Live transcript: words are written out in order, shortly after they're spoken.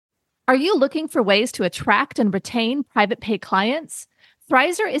Are you looking for ways to attract and retain private pay clients?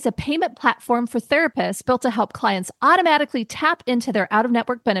 Thrizer is a payment platform for therapists built to help clients automatically tap into their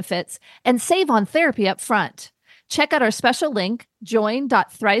out-of-network benefits and save on therapy up front. Check out our special link,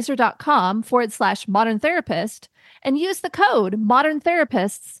 join.thrizer.com/modern therapist, and use the code Modern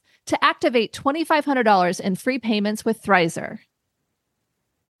Therapists to activate $2,500 in free payments with Thrizer.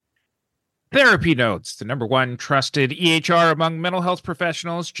 Therapy Notes, the #1 trusted EHR among mental health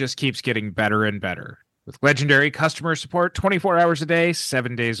professionals, just keeps getting better and better. With legendary customer support 24 hours a day,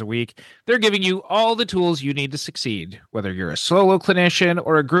 7 days a week, they're giving you all the tools you need to succeed, whether you're a solo clinician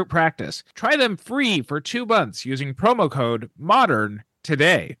or a group practice. Try them free for 2 months using promo code MODERN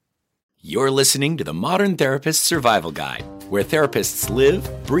today. You're listening to the Modern Therapist Survival Guide, where therapists live,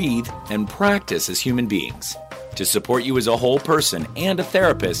 breathe, and practice as human beings. To support you as a whole person and a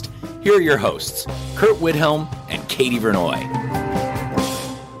therapist, here are your hosts, Kurt Widhelm and Katie Vernoy.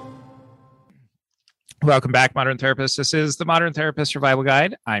 Welcome back, Modern Therapists. This is the Modern Therapist Survival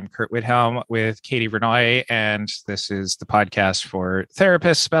Guide. I'm Kurt Widhelm with Katie Vernoy, and this is the podcast for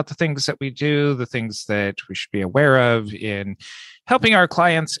therapists about the things that we do, the things that we should be aware of in helping our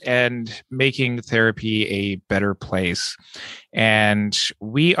clients and making therapy a better place. And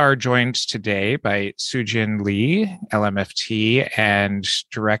we are joined today by Sujin Lee, LMFT, and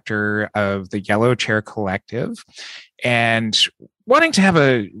director of the Yellow Chair Collective, and wanting to have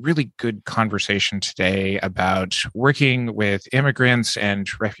a really good conversation today about working with immigrants and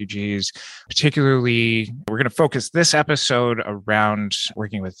refugees. Particularly, we're going to focus this episode around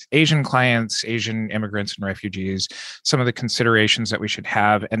working with Asian clients, Asian immigrants and refugees, some of the considerations that we should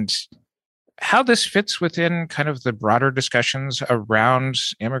have, and how this fits within kind of the broader discussions around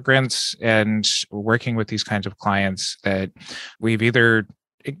immigrants and working with these kinds of clients that we've either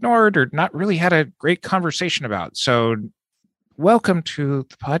ignored or not really had a great conversation about. So welcome to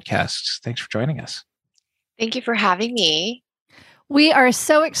the podcast. Thanks for joining us. Thank you for having me. We are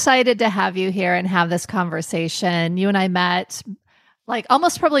so excited to have you here and have this conversation. You and I met like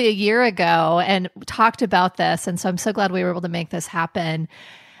almost probably a year ago and talked about this. And so I'm so glad we were able to make this happen.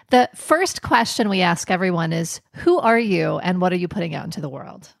 The first question we ask everyone is, who are you and what are you putting out into the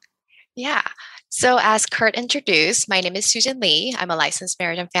world? Yeah. So as Kurt introduced, my name is Sujin Lee. I'm a licensed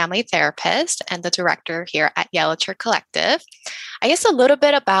marriage and family therapist and the director here at Yellow Chair Collective. I guess a little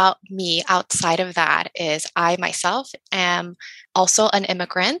bit about me outside of that is I myself am also an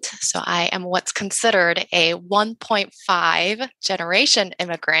immigrant. So I am what's considered a 1.5 generation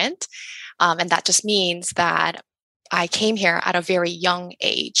immigrant. And that just means that I came here at a very young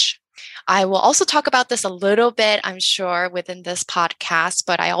age. I will also talk about this a little bit, I'm sure, within this podcast,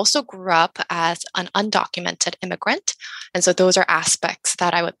 but I also grew up as an undocumented immigrant. And so those are aspects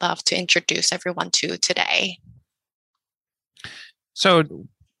that I would love to introduce everyone to today. So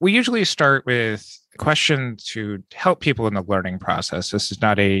we usually start with a question to help people in the learning process. This is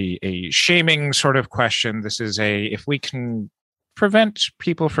not a shaming sort of question. This is if we can prevent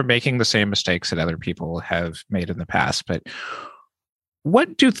people from making the same mistakes that other people have made in the past. But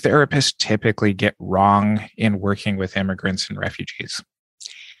what do therapists typically get wrong in working with immigrants and refugees?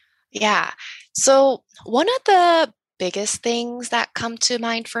 Yeah. So one of the biggest things that come to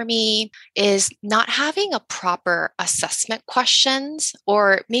mind for me is not having a proper assessment questions,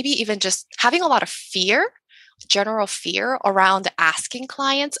 or maybe even just having a lot of fear, general fear around asking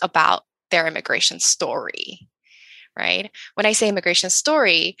clients about their immigration story, right? When I say immigration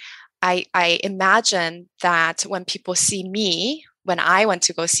story, I imagine that when people see me, when I went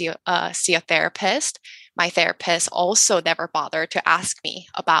to go see a therapist, my therapist also never bothered to ask me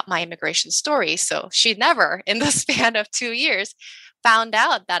about my immigration story. So she never, in the span of 2 years, found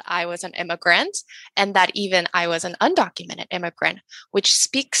out that I was an immigrant and that even I was an undocumented immigrant, which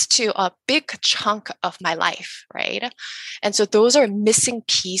speaks to a big chunk of my life, right? And so those are missing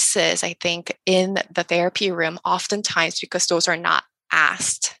pieces, I think, in the therapy room, oftentimes because those are not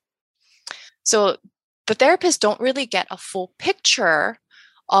asked. So the therapists don't really get a full picture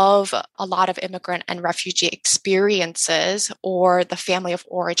of a lot of immigrant and refugee experiences or the family of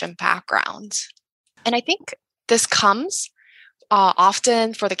origin backgrounds. And I think this comes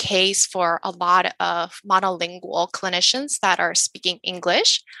often for the case for a lot of monolingual clinicians that are speaking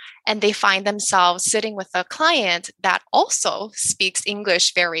English, and they find themselves sitting with a client that also speaks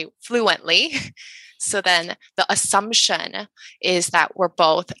English very fluently. So then the assumption is that we're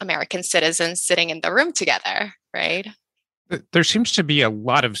both American citizens sitting in the room together, right? There seems to be a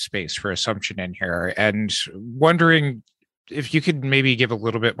lot of space for assumption in here, and wondering if you could maybe give a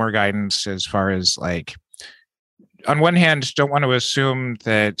little bit more guidance as far as, like, on one hand, don't want to assume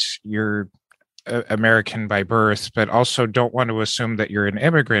that you're American by birth, but also don't want to assume that you're an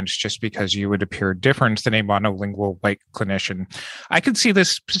immigrant just because you would appear different than a monolingual white clinician. I could see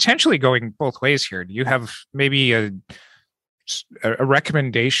this potentially going both ways here. Do you have maybe a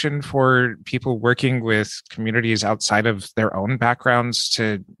recommendation for people working with communities outside of their own backgrounds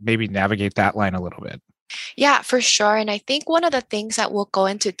to maybe navigate that line a little bit? Yeah, for sure. And I think one of the things that we'll go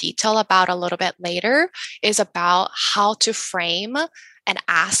into detail about a little bit later is about how to frame and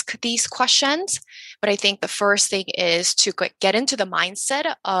ask these questions. But I think the first thing is to get into the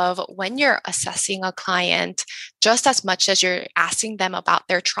mindset of when you're assessing a client, just as much as you're asking them about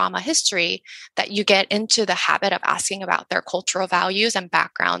their trauma history, that you get into the habit of asking about their cultural values and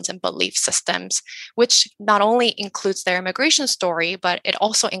backgrounds and belief systems, which not only includes their immigration story, but it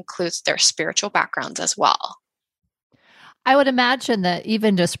also includes their spiritual backgrounds as well. I would imagine that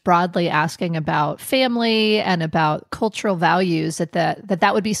even just broadly asking about family and about cultural values,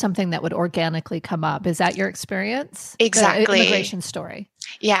 that would be something that would organically come up. Is that your experience? Exactly. The immigration story.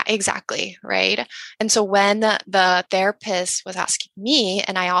 Yeah, exactly. Right. And so when the therapist was asking me,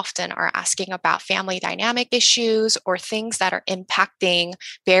 and I often are asking about family dynamic issues or things that are impacting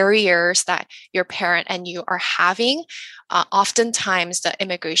barriers that your parent and you are having, oftentimes the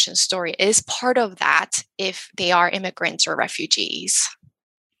immigration story is part of that if they are immigrants or refugees.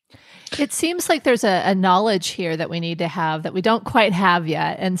 It seems like there's a knowledge here that we need to have that we don't quite have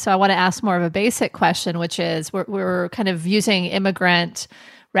yet. And so I want to ask more of a basic question, which is we're kind of using immigrant,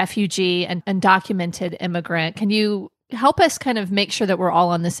 refugee, and undocumented immigrant. Can you help us kind of make sure that we're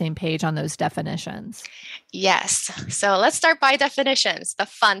all on the same page on those definitions? Yes. So let's start by definitions, the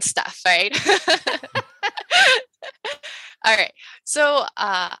fun stuff, right? All right. So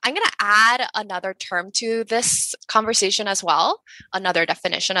I'm going to add another term to this conversation as well, another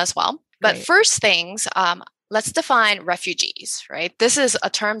definition as well. But Great. First things, let's define refugees, right? This is a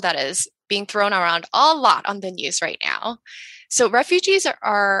term that is being thrown around a lot on the news right now. So refugees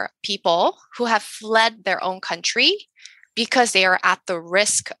are people who have fled their own country because they are at the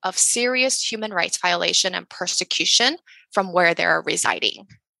risk of serious human rights violation and persecution from where they are residing,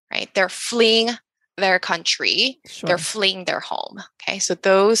 right? They're fleeing their country, Sure. They're fleeing their home. Okay, so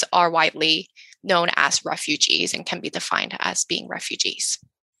those are widely known as refugees and can be defined as being refugees.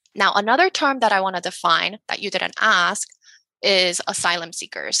 Now, another term that I want to define that you didn't ask is asylum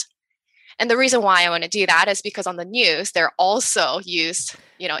seekers. And the reason why I want to do that is because on the news, they're also used,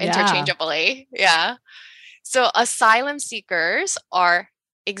 interchangeably. Yeah. So asylum seekers are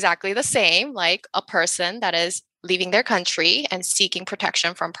exactly the same, like a person that is leaving their country and seeking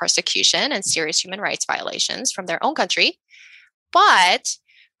protection from persecution and serious human rights violations from their own country, but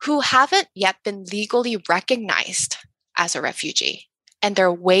who haven't yet been legally recognized as a refugee. And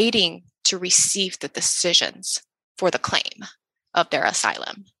they're waiting to receive the decisions for the claim of their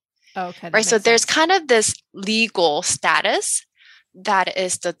asylum. Okay. Right. So there's kind of this legal status that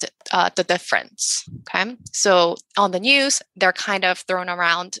is the difference. Okay. So on the news, they're kind of thrown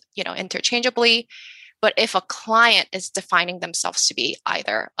around, interchangeably. But if a client is defining themselves to be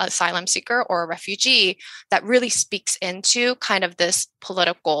either an asylum seeker or a refugee, that really speaks into kind of this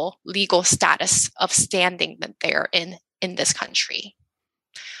political, legal status of standing that they're in this country.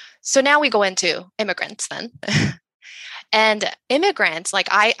 So now we go into immigrants then. And immigrants, like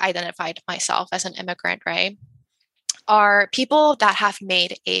I identified myself as an immigrant, right, are people that have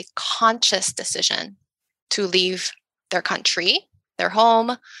made a conscious decision to leave their country, their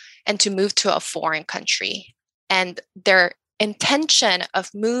home, and to move to a foreign country. And their intention of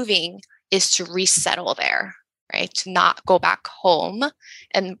moving is to resettle there, right? To not go back home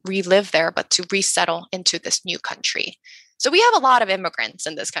and relive there, but to resettle into this new country. So we have a lot of immigrants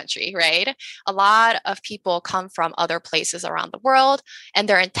in this country, right? A lot of people come from other places around the world, and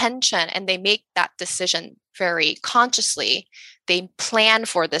their intention, and they make that decision very consciously. They plan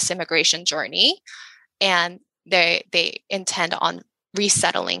for this immigration journey, and they intend on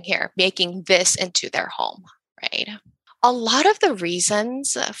resettling here, making this into their home, right? A lot of the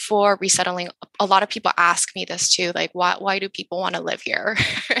reasons for resettling, a lot of people ask me this too, like, why do people want to live here?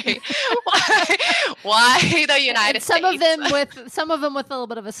 why the United States? Some of them with a little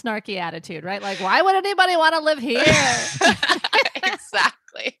bit of a snarky attitude, right? Like, why would anybody want to live here?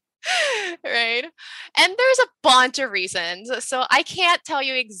 Exactly. Right. And there's a bunch of reasons. So I can't tell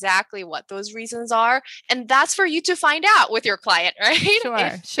you exactly what those reasons are. And that's for you to find out with your client, right?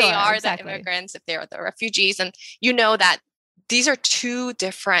 If they are exactly. The immigrants, if they are the refugees, and you know that these are two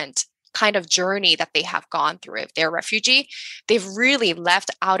different kind of journey that they have gone through. If they're a refugee, they've really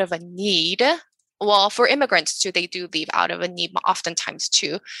left out of a need. Well, for immigrants too, they do leave out of a need oftentimes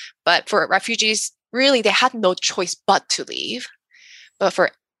too. But for refugees, really, they had no choice but to leave. But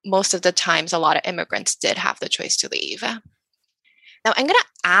for most of the times, a lot of immigrants did have the choice to leave. Now, I'm going to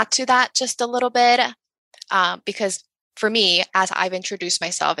add to that just a little bit because for me, as I've introduced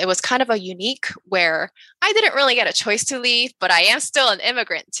myself, it was kind of a unique where I didn't really get a choice to leave, but I am still an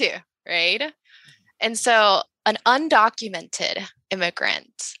immigrant too, right? And so an undocumented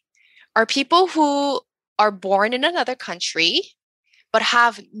immigrant are people who are born in another country, but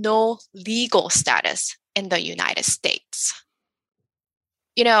have no legal status in the United States.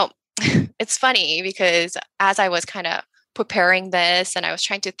 You know, it's funny because as I was kind of preparing this and I was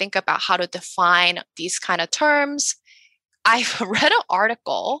trying to think about how to define these kind of terms, I read an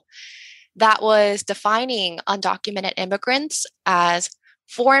article that was defining undocumented immigrants as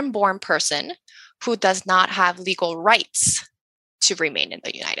foreign-born person who does not have legal rights to remain in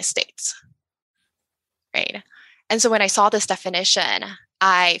the United States, right? And so when I saw this definition,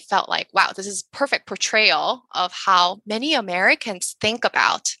 I felt like, wow, this is perfect portrayal of how many Americans think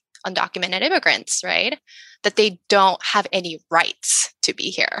about undocumented immigrants, right? That they don't have any rights to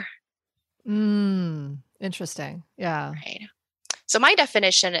be here. Interesting. Yeah. Right. So my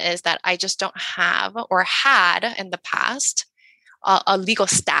definition is that I just don't have or had in the past a legal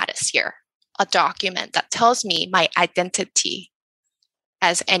status here, a document that tells me my identity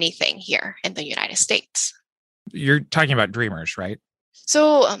as anything here in the United States. You're talking about dreamers, right?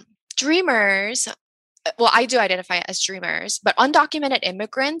 So dreamers, well, I do identify as dreamers, but undocumented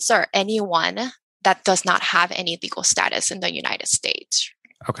immigrants are anyone that does not have any legal status in the United States.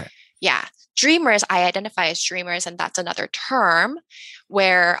 Okay. Yeah. Dreamers, I identify as dreamers, and that's another term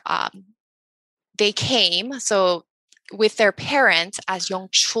where they came, so with their parents as young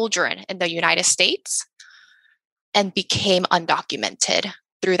children in the United States and became undocumented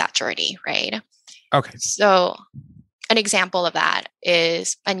through that journey, right? Okay. So an example of that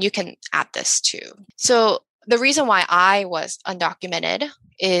is, and you can add this too. So the reason why I was undocumented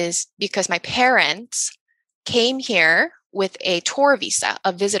is because my parents came here with a tour visa,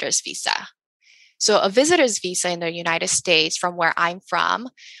 a visitor's visa. So a visitor's visa in the United States, from where I'm from,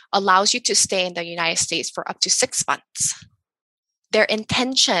 allows you to stay in the United States for up to 6 months. Their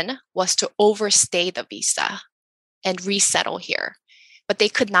intention was to overstay the visa and resettle here, but they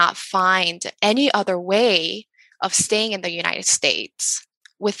could not find any other way of staying in the United States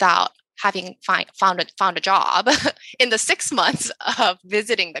without having found a job in the 6 months of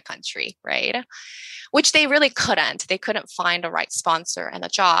visiting the country, right? Which they really couldn't. They couldn't find a right sponsor and a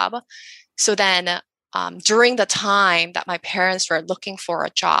job. So then during the time that my parents were looking for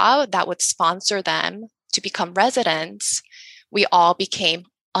a job that would sponsor them to become residents, we all became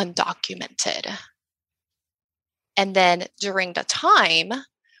undocumented. And then during the time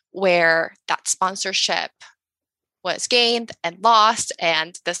where that sponsorship was gained and lost,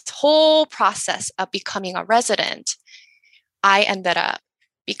 and this whole process of becoming a resident, I ended up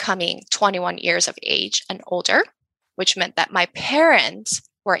becoming 21 years of age and older, which meant that my parents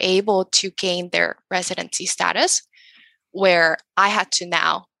were able to gain their residency status, where I had to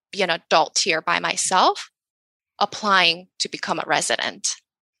now be an adult here by myself, applying to become a resident.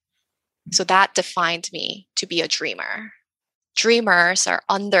 So that defined me to be a dreamer. Dreamers are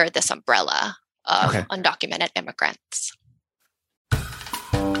under this umbrella of undocumented immigrants.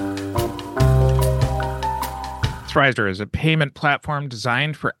 Thrizer is a payment platform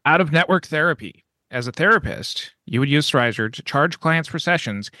designed for out-of-network therapy. As a therapist, you would use Thrizer to charge clients for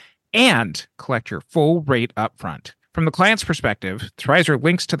sessions and collect your full rate upfront. From the client's perspective, Thrizer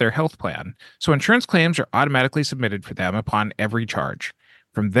links to their health plan, so insurance claims are automatically submitted for them upon every charge.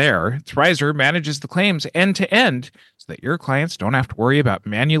 From there, Thrizer manages the claims end-to-end so that your clients don't have to worry about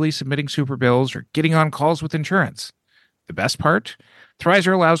manually submitting super bills or getting on calls with insurance. The best part?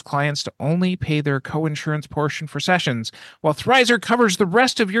 Thrizer allows clients to only pay their co-insurance portion for sessions, while Thrizer covers the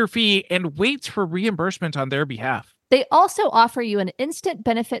rest of your fee and waits for reimbursement on their behalf. They also offer you an instant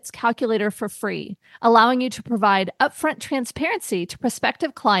benefits calculator for free, allowing you to provide upfront transparency to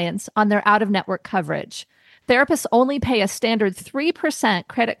prospective clients on their out-of-network coverage. Therapists only pay a standard 3%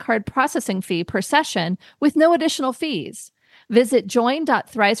 credit card processing fee per session with no additional fees. Visit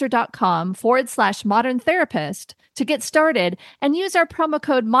join.thrizer.com/modern therapist to get started and use our promo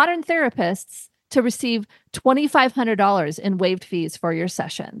code Modern Therapists to receive $2,500 in waived fees for your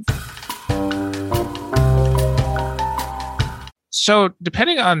sessions. So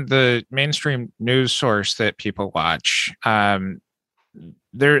depending on the mainstream news source that people watch,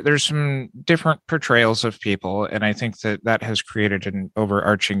 there's some different portrayals of people, and I think that has created an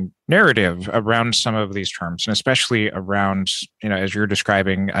overarching narrative around some of these terms, and especially around, as you're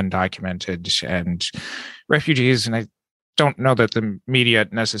describing, undocumented and refugees. And I don't know that the media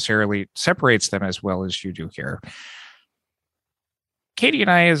necessarily separates them as well as you do here. Katie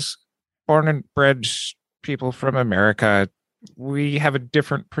and I, as born and bred people from America, we have a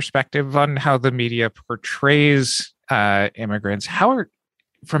different perspective on how the media portrays immigrants.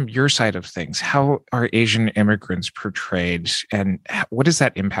 From your side of things, how are Asian immigrants portrayed, and what is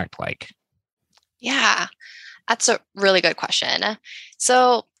that impact like? Yeah, that's a really good question.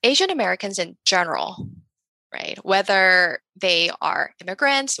 So, Asian Americans in general, right? Whether they are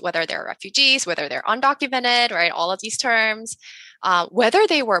immigrants, whether they're refugees, whether they're undocumented, right? All of these terms, whether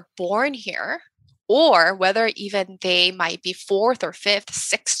they were born here or whether even they might be fourth or fifth,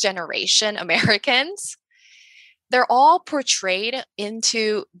 sixth generation Americans, they're all portrayed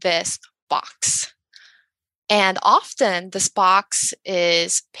into this box. And often this box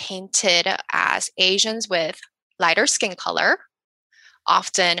is painted as Asians with lighter skin color,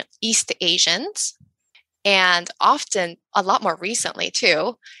 often East Asians, and often a lot more recently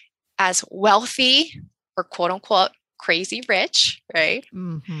too, as wealthy or quote unquote crazy rich, right?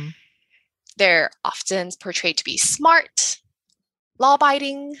 Mm-hmm. They're often portrayed to be smart, law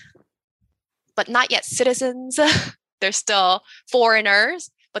abiding, but not yet citizens. They're still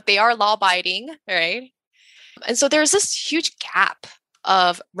foreigners, but they are law abiding, right? And so there's this huge gap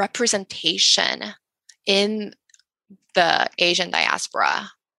of representation in the Asian diaspora.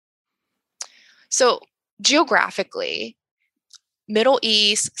 So geographically, Middle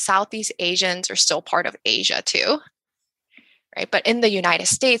East, Southeast Asians are still part of Asia too, right? But in the United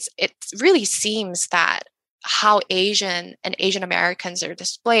States, it really seems that how Asian and Asian Americans are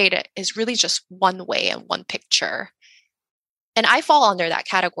displayed is really just one way and one picture. And I fall under that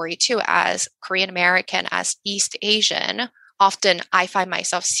category too, as Korean American, as East Asian. Often I find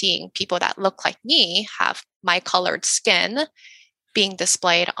myself seeing people that look like me, have my colored skin being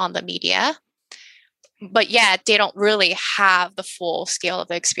displayed on the media. But yet they don't really have the full scale of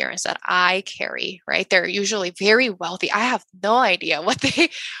the experience that I carry, right? They're usually very wealthy. I have no idea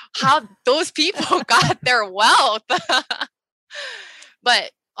how those people got their wealth.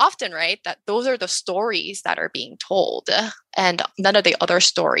 But often, right, that those are the stories that are being told, and none of the other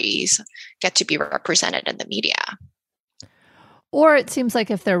stories get to be represented in the media. Or it seems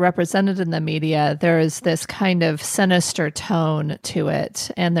like if they're represented in the media, there is this kind of sinister tone to it,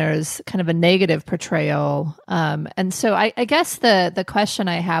 and there's kind of a negative portrayal. And so I guess the question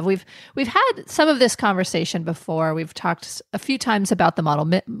I have, we've had some of this conversation before. We've talked a few times about the model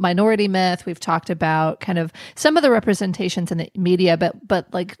minority myth. We've talked about kind of some of the representations in the media,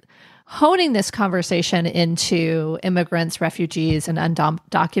 but like honing this conversation into immigrants, refugees, and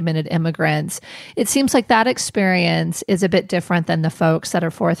undocumented immigrants, it seems like that experience is a bit different than the folks that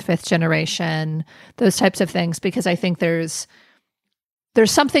are fourth, fifth generation, those types of things, because I think there's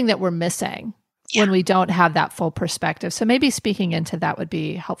something that we're missing when we don't have that full perspective. So maybe speaking into that would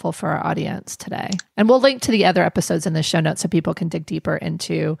be helpful for our audience today. And we'll link to the other episodes in the show notes so people can dig deeper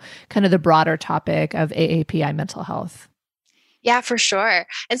into kind of the broader topic of AAPI mental health. Yeah, for sure.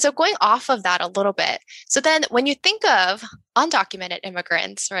 And so going off of that a little bit, so then when you think of undocumented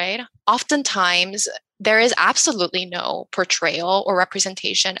immigrants, right, oftentimes there is absolutely no portrayal or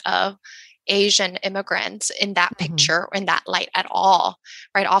representation of Asian immigrants in that picture, or in that light at all,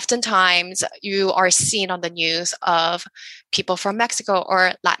 right? Oftentimes you are seen on the news of people from Mexico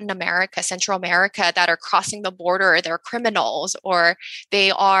or Latin America, Central America, that are crossing the border, they're criminals, or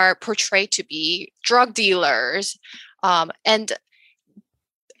they are portrayed to be drug dealers. And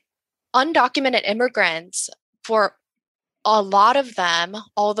undocumented immigrants, for a lot of them,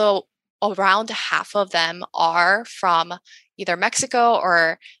 although around half of them are from either Mexico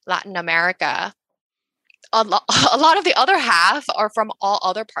or Latin America, a lot of the other half are from all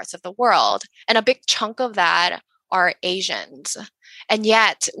other parts of the world. And a big chunk of that are Asians. And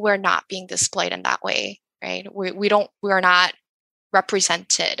yet we're not being displayed in that way, right? We're not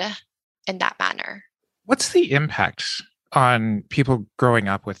represented in that manner. What's the impact on people growing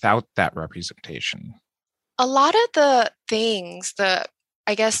up without that representation? A lot of the things,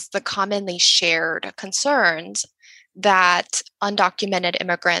 I guess the commonly shared concerns that undocumented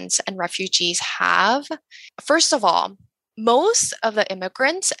immigrants and refugees have, first of all, most of the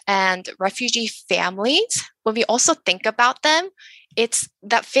immigrants and refugee families, when we also think about them, it's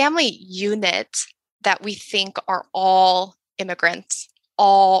that family unit that we think are all immigrants,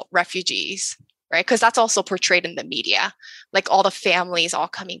 all refugees, right? Because that's also portrayed in the media, like all the families all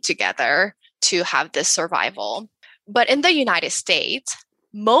coming together to have this survival. But in the United States,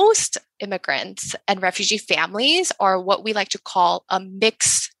 most immigrants and refugee families are what we like to call a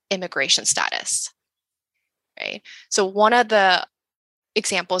mixed immigration status, right? So one of the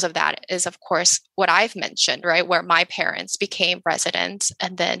examples of that is, of course, what I've mentioned, right? Where my parents became residents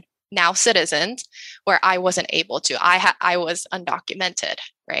and then now citizens, where I wasn't able to. I was undocumented,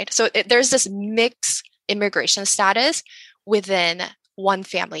 right? So there's this mixed immigration status within one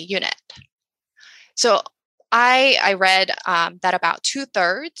family unit. So I read that about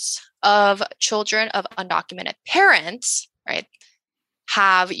 2/3 of children of undocumented parents, right,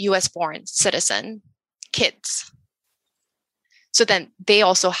 have U.S. born citizen kids. So then they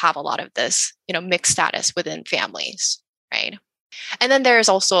also have a lot of this, mixed status within families, right? And then there's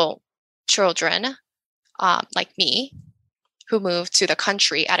also children like me who moved to the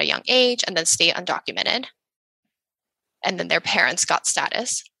country at a young age and then stay undocumented. And then their parents got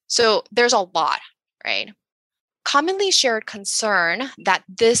status. So there's a lot, right? Commonly shared concern that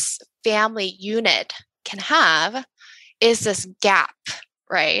this family unit can have is this gap,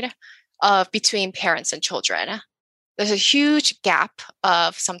 right, of between parents and children. There's a huge gap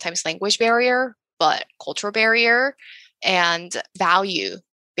of sometimes language barrier, but cultural barrier and value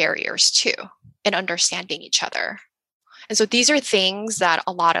barriers too, in understanding each other. And so these are things that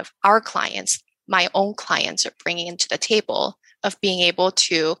a lot of our clients, my own clients, are bringing into the table of being able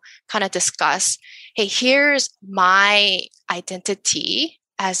to kind of discuss, hey, here's my identity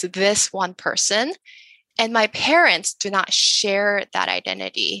as this one person, and my parents do not share that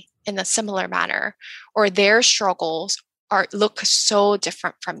identity in a similar manner, or their struggles look so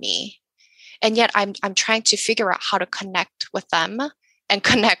different from me. And yet I'm trying to figure out how to connect with them and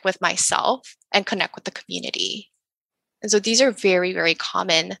connect with myself and connect with the community. And so these are very, very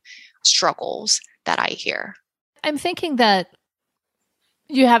common struggles that I hear. I'm thinking that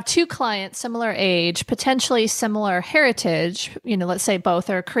you have two clients, similar age, potentially similar heritage, let's say both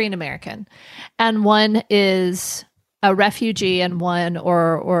are Korean American, and one is a refugee and one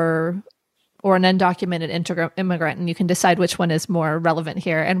or an undocumented immigrant, and you can decide which one is more relevant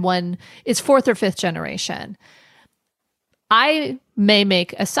here, and one is fourth or fifth generation. I may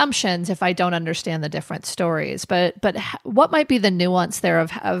make assumptions if I don't understand the different stories, but what might be the nuance there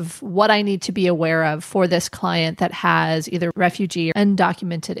of what I need to be aware of for this client that has either refugee or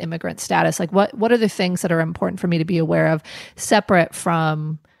undocumented immigrant status? Like what are the things that are important for me to be aware of, separate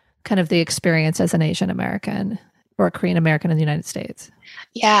from kind of the experience as an Asian American or a Korean American in the United States?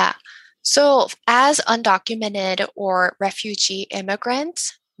 Yeah. So as undocumented or refugee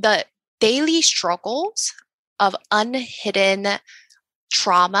immigrants, the daily struggles of unhidden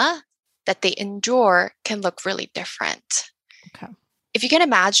trauma that they endure can look really different. Okay. If you can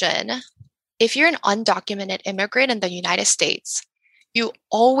imagine, if you're an undocumented immigrant in the United States, you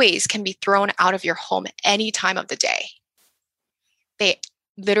always can be thrown out of your home any time of the day. They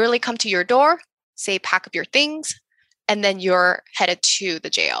literally come to your door, say, pack up your things, and then you're headed to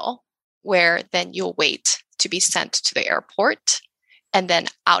the jail, where then you'll wait to be sent to the airport and then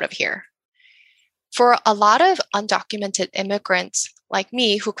out of here. For a lot of undocumented immigrants like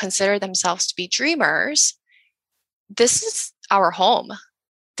me who consider themselves to be dreamers, this is our home.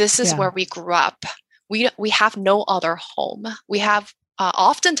 This is where we grew up. We have no other home. We have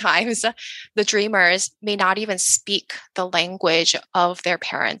oftentimes the dreamers may not even speak the language of their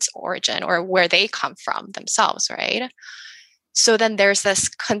parents' origin or where they come from themselves, right? So then there's this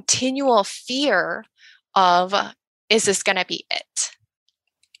continual fear of, is this going to be it?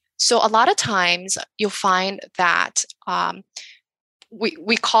 So a lot of times you'll find that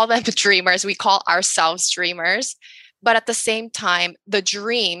we call them dreamers, we call ourselves dreamers, but at the same time, the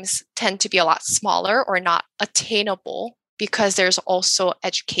dreams tend to be a lot smaller or not attainable because there's also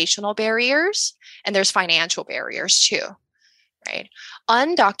educational barriers and there's financial barriers too, right?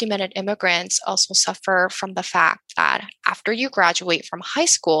 Undocumented immigrants also suffer from the fact that after you graduate from high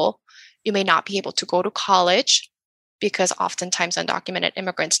school, you may not be able to go to college, because oftentimes undocumented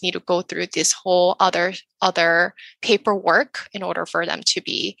immigrants need to go through this whole other paperwork in order for them to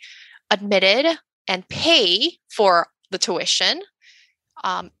be admitted and pay for the tuition.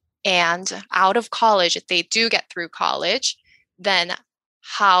 And out of college, if they do get through college, then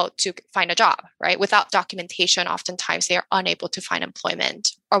how to find a job, right? Without documentation, oftentimes they are unable to find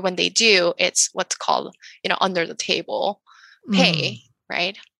employment. Or when they do, it's what's called, under the table pay,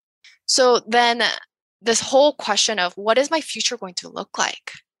 right? So then this whole question of what is my future going to look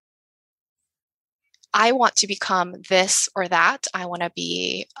like? I want to become this or that. I want to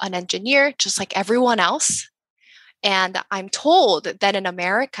be an engineer just like everyone else. And I'm told that in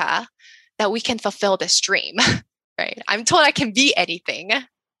America that we can fulfill this dream, right? I'm told I can be anything,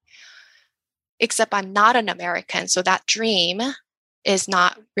 except I'm not an American. So that dream is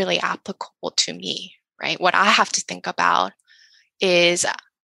not really applicable to me, right? What I have to think about is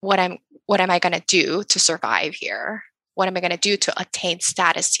what am I going to do to survive here? What am I going to do to attain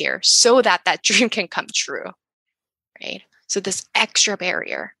status here so that that dream can come true, right? So this extra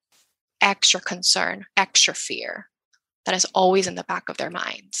barrier. extra concern, extra fear that is always in the back of their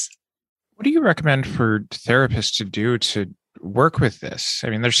minds. What do you recommend for therapists to do to work with this? I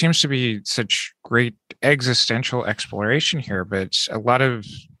mean, there seems to be such great existential exploration here, but a lot of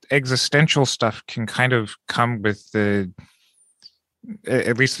existential stuff can kind of come with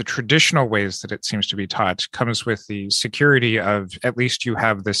at least the traditional ways that it seems to be taught, comes with the security of at least you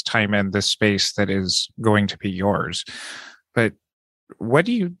have this time and this space that is going to be yours. But what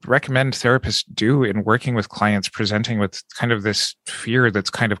do you recommend therapists do in working with clients presenting with kind of this fear that's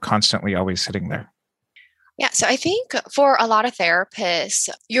kind of constantly always sitting there? Yeah, so I think for a lot of therapists,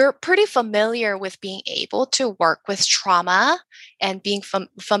 you're pretty familiar with being able to work with trauma and being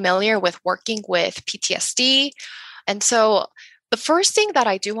familiar with working with PTSD. And so the first thing that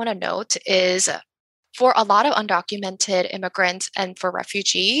I do want to note is for a lot of undocumented immigrants and for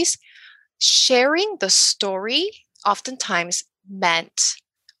refugees, sharing the story oftentimes meant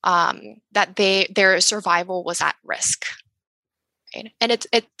that their survival was at risk. Right? And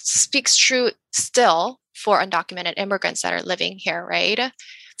it speaks true still for undocumented immigrants that are living here, right?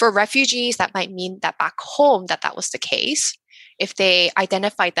 For refugees, that might mean that back home that was the case. If they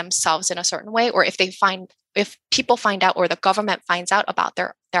identified themselves in a certain way, or if people find out or the government finds out about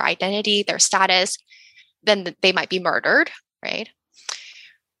their identity, their status, then they might be murdered, right?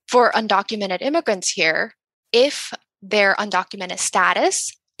 For undocumented immigrants here, if their undocumented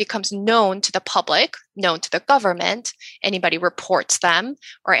status becomes known to the public, known to the government, anybody reports them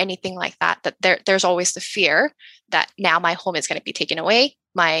or anything like that, there's always the fear that now my home is going to be taken away,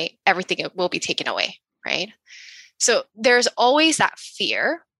 everything will be taken away, right? So there's always that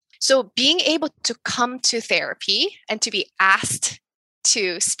fear. So being able to come to therapy and to be asked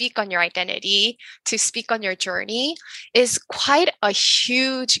to speak on your identity, to speak on your journey is quite a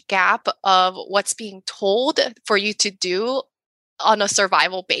huge gap of what's being told for you to do on a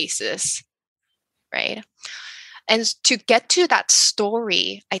survival basis, right? And to get to that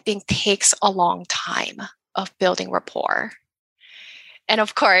story, I think takes a long time of building rapport. And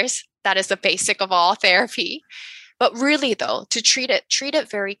of course, that is the basic of all therapy. But really though, to treat it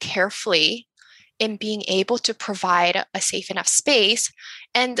very carefully in being able to provide a safe enough space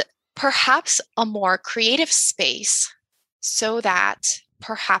and perhaps a more creative space so that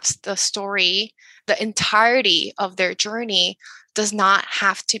perhaps the story, the entirety of their journey does not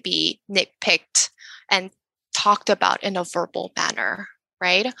have to be nitpicked and talked about in a verbal manner,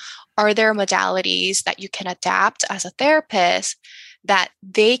 right? Are there modalities that you can adapt as a therapist that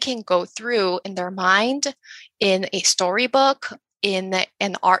they can go through in their mind in a storybook, in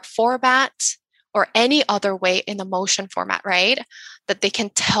an art format, or any other way in a motion format, right? That they can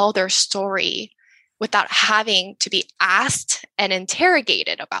tell their story without having to be asked and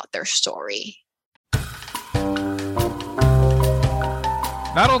interrogated about their story.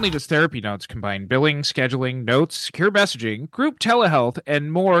 Not only does Therapy Notes combine billing, scheduling, notes, secure messaging, group telehealth,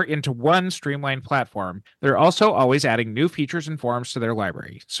 and more into one streamlined platform, they're also always adding new features and forms to their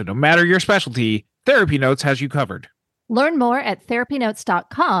library. So no matter your specialty, Therapy Notes has you covered. Learn more at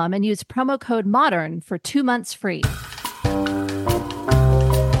therapynotes.com and use promo code MODERN for 2 months free.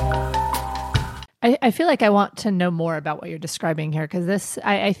 I feel like I want to know more about what you're describing here because this,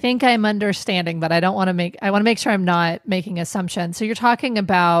 I think I'm understanding, but I want to make sure I'm not making assumptions. So you're talking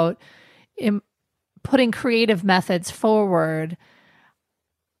about putting creative methods forward.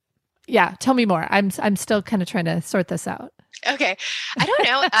 Yeah, tell me more. I'm still kind of trying to sort this out. Okay, I don't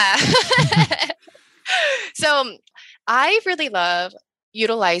know. So I really love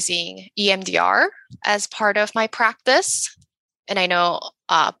utilizing EMDR as part of my practice. And I know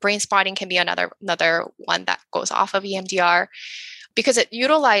brain spotting can be another one that goes off of EMDR because it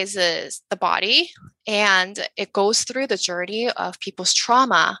utilizes the body and it goes through the journey of people's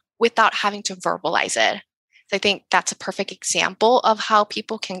trauma without having to verbalize it. So I think that's a perfect example of how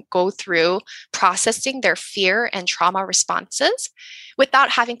people can go through processing their fear and trauma responses without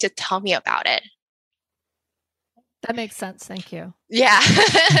having to tell me about it. That makes sense. Thank you. Yeah.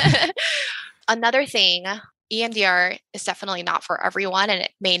 Another thing, EMDR is definitely not for everyone, and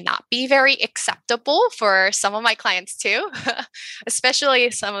it may not be very acceptable for some of my clients too, especially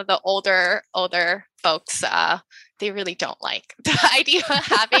some of the older folks. They really don't like the idea of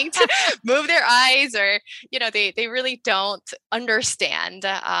having to move their eyes, or they really don't understand.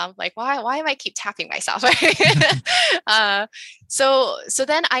 Like why am I keep tapping myself? So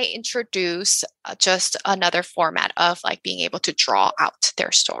then I introduce just another format of like being able to draw out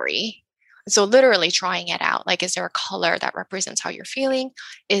their story. So literally drawing it out, like, is there a color that represents how you're feeling?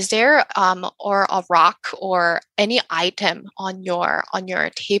 Is there or a rock or any item on your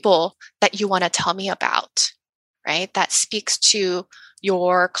table that you want to tell me about, right? That speaks to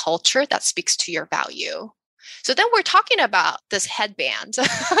your culture that speaks to your value. So then we're talking about this headband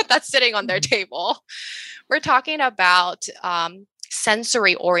that's sitting on their table. We're talking about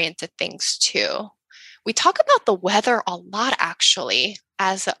sensory oriented things too. We talk about the weather a lot actually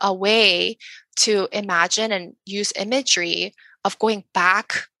as a way to imagine and use imagery of going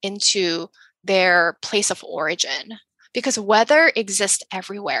back into their place of origin, because weather exists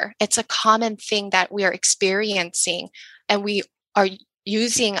everywhere. It's a common thing that we are experiencing, and we are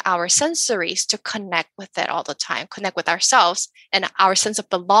using our sensories to connect with it all the time, connect with ourselves, and our sense of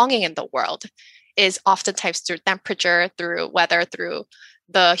belonging in the world is oftentimes through temperature, through weather, through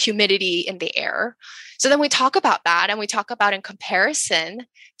the humidity in the air. So then we talk about that, and we talk about in comparison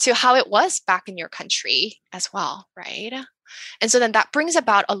to how it was back in your country as well, right? And so then that brings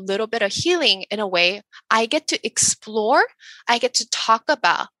about a little bit of healing in a way. I get to explore, I get to talk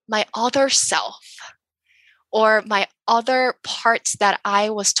about my other self or my other parts that I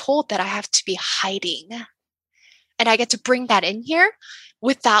was told that I have to be hiding. And I get to bring that in here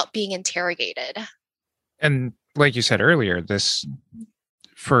without being interrogated. And like you said earlier, this,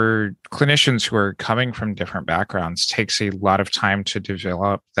 for clinicians who are coming from different backgrounds, takes a lot of time to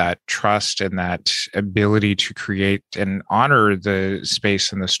develop that trust and that ability to create and honor the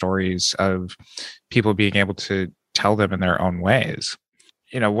space and the stories of people being able to tell them in their own ways.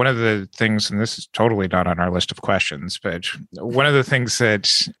 You know, one of the things, and this is totally not on our list of questions, but one of the things that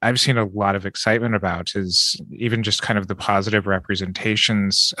I've seen a lot of excitement about is even just kind of the positive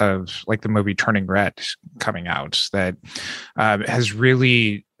representations of like the movie Turning Red coming out that has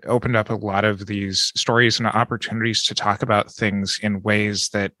really opened up a lot of these stories and opportunities to talk about things in ways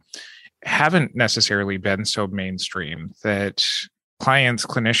that haven't necessarily been so mainstream, that clients,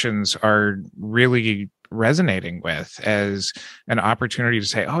 clinicians are really resonating with as an opportunity to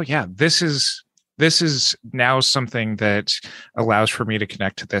say, oh yeah, this is now something that allows for me to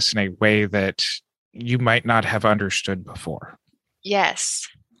connect to this in a way that you might not have understood before. Yes.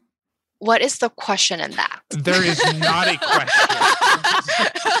 What is the question in that? There is not a question.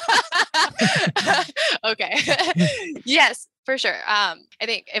 Okay. Yes, for sure. I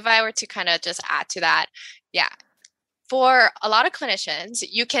think if I were to kind of just add to that, yeah, for a lot of clinicians,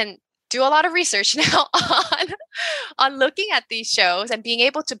 you can do a lot of research now on looking at these shows and being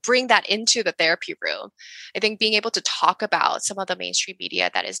able to bring that into the therapy room. I think being able to talk about some of the mainstream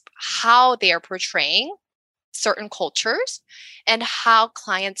media, that is how they are portraying certain cultures and how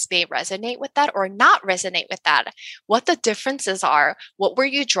clients may resonate with that or not resonate with that, what the differences are, what were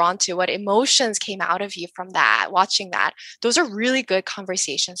you drawn to, what emotions came out of you from that, watching that. Those are really good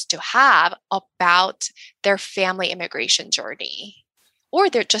conversations to have about their family immigration journey, or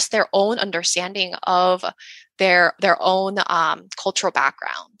they're just their own understanding of their own cultural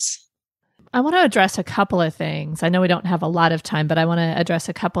backgrounds. I want to address a couple of things. I know we don't have a lot of time, but I want to address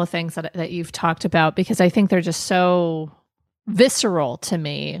a couple of things that you've talked about because I think they're just so visceral to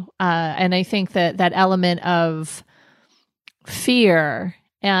me. And I think that that element of fear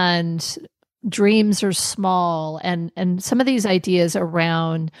and dreams are small and some of these ideas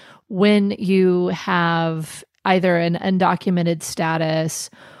around when you have either an undocumented status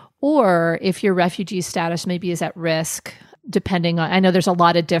or if your refugee status maybe is at risk, depending on, I know there's a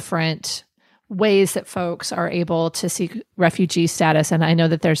lot of different ways that folks are able to seek refugee status. And I know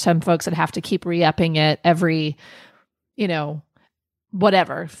that there's some folks that have to keep re-upping it every,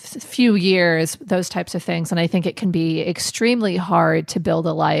 whatever, few years, those types of things. And I think it can be extremely hard to build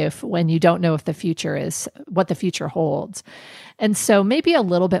a life when you don't know if the future is what the future holds. And so maybe a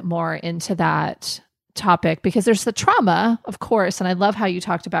little bit more into that topic, because there's the trauma, of course. And I love how you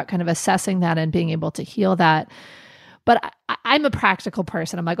talked about kind of assessing that and being able to heal that. But I'm a practical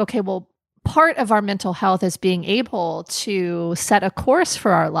person. I'm like, okay, well, part of our mental health is being able to set a course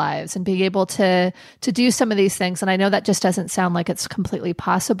for our lives and being able to do some of these things. And I know that just doesn't sound like it's completely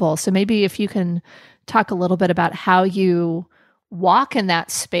possible. So maybe if you can talk a little bit about how you walk in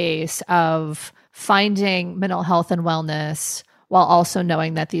that space of finding mental health and wellness while also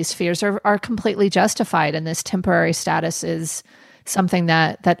knowing that these fears are completely justified and this temporary status is something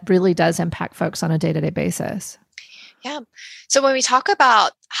that really does impact folks on a day-to-day basis. Yeah. So when we talk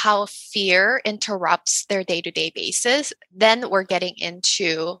about how fear interrupts their day-to-day basis, then we're getting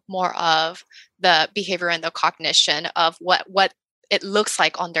into more of the behavior and the cognition of what it looks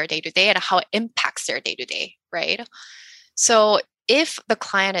like on their day-to-day and how it impacts their day-to-day, right? So if the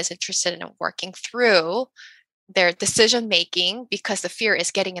client is interested in working through their decision-making because the fear is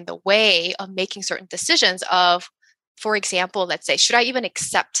getting in the way of making certain decisions of, for example, let's say, should I even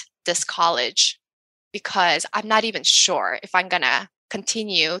accept this college? Because I'm not even sure if I'm going to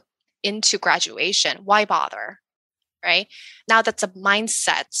continue into graduation. Why bother? right? Now that's a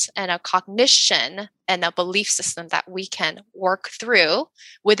mindset and a cognition and a belief system that we can work through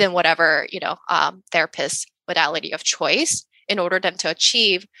within whatever, therapist modality of choice in order for them to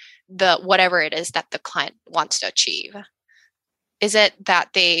achieve the whatever it is that the client wants to achieve. Is it that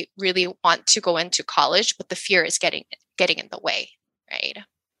they really want to go into college, but the fear is getting in the way, right?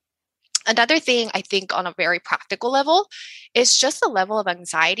 Another thing I think on a very practical level is just the level of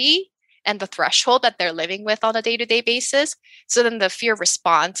anxiety and the threshold that they're living with on a day-to-day basis. So then the fear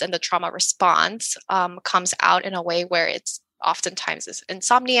response and the trauma response comes out in a way where it's oftentimes is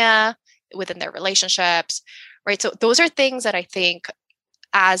insomnia within their relationships, right? So those are things that I think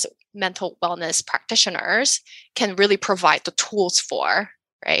as mental wellness practitioners can really provide the tools for,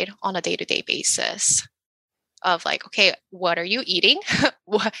 right, on a day-to-day basis of like, okay, what are you eating?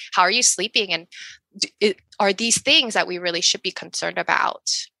 How are you sleeping? And are these things that we really should be concerned about,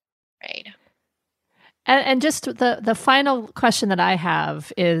 right? And just the final question that I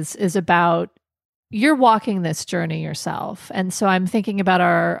have is about you're walking this journey yourself. And so I'm thinking about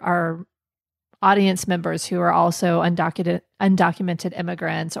our audience members who are also undocumented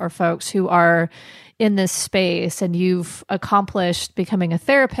immigrants or folks who are in this space, and you've accomplished becoming a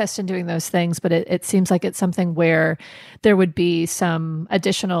therapist and doing those things, but it seems like it's something where there would be some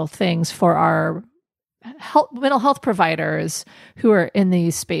additional things for our mental health providers who are in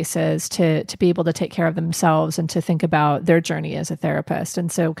these spaces to be able to take care of themselves and to think about their journey as a therapist.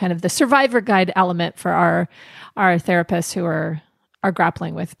 And so kind of the survivor guide element for our therapists who are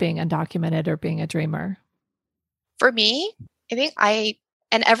grappling with being undocumented or being a dreamer. For me, I think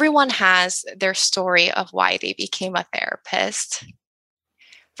and everyone has their story of why they became a therapist.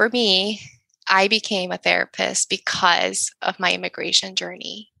 For me, I became a therapist because of my immigration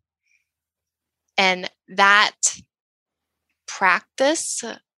journey. And that practice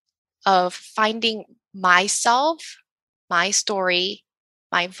of finding myself, my story,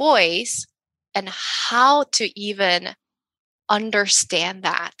 my voice, and how to even understand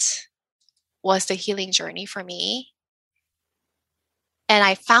that was the healing journey for me. And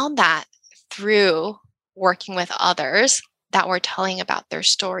I found that through working with others that were telling about their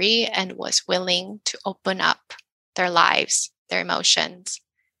story and was willing to open up their lives, their emotions,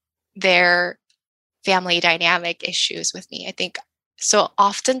 their family dynamic issues with me. I think so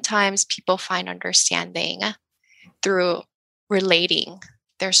oftentimes people find understanding through relating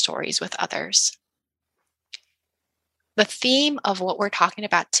their stories with others. The theme of what we're talking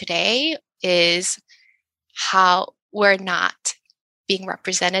about today is how we're not being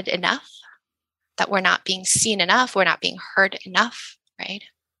represented enough, that we're not being seen enough, we're not being heard enough, right?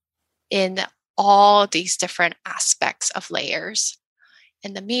 In all these different aspects of layers,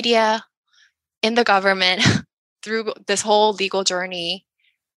 in the media, in the government, through this whole legal journey.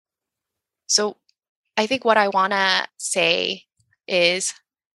 So I think what I want to say is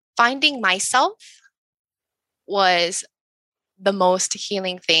finding myself was the most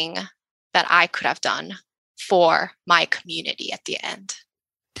healing thing that I could have done for my community at the end.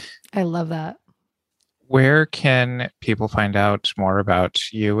 I love that. Where can people find out more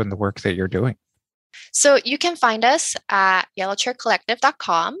about you and the work that you're doing? So you can find us at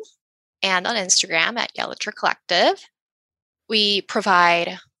yellowchaircollective.com and on Instagram at yellowchaircollective. We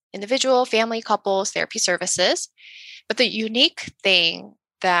provide individual, family, couples, therapy services. But the unique thing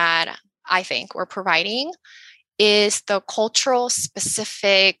that I think we're providing is the cultural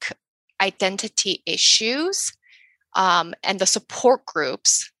specific identity issues and the support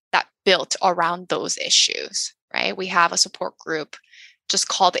groups that built around those issues, right? We have a support group just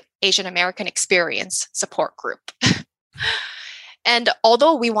called the Asian American Experience Support Group. And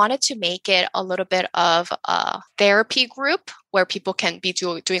although we wanted to make it a little bit of a therapy group where people can be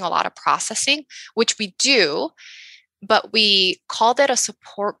doing a lot of processing, which we do, but we called it a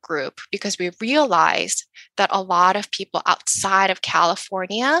support group because we realized that a lot of people outside of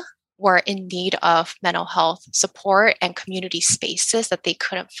California were in need of mental health support and community spaces that they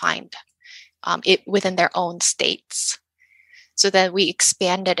couldn't find it within their own states. So then we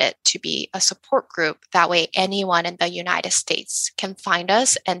expanded it to be a support group. That way, anyone in the United States can find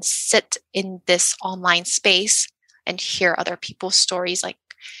us and sit in this online space and hear other people's stories,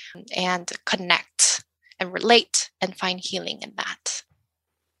 and connect and relate and find healing in that.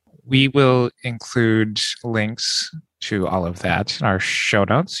 We will include links to all of that in our show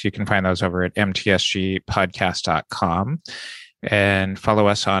notes. You can find those over at mtsgpodcast.com. And follow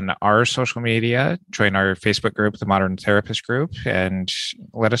us on our social media, join our Facebook group, the Modern Therapist Group, and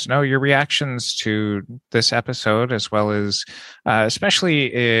let us know your reactions to this episode, as well as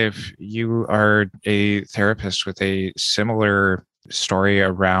especially if you are a therapist with a similar story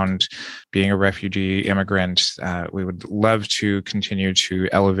around being a refugee immigrant. We would love to continue to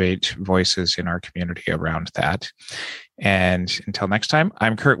elevate voices in our community around that. And until next time,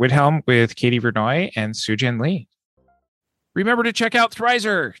 I'm Kurt Whithelm with Katie Vernoy and Sujin Lee. Remember to check out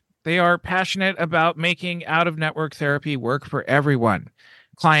Thrizer. They are passionate about making out-of-network therapy work for everyone.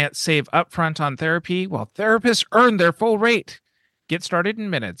 Clients save upfront on therapy while therapists earn their full rate. Get started in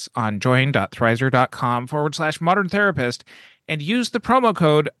minutes on join.thrizer.com/modern therapist and use the promo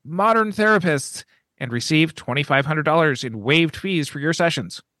code Modern Therapists and receive $2,500 in waived fees for your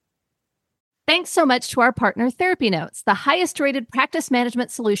sessions. Thanks so much to our partner, Therapy Notes, the highest rated practice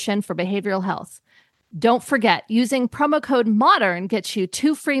management solution for behavioral health. Don't forget, using promo code MODERN gets you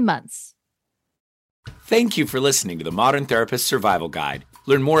 2 free months. Thank you for listening to the Modern Therapist Survival Guide.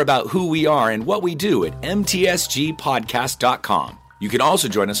 Learn more about who we are and what we do at mtsgpodcast.com. You can also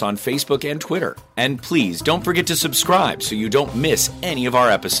join us on Facebook and Twitter. And please don't forget to subscribe so you don't miss any of our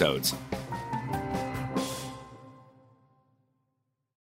episodes.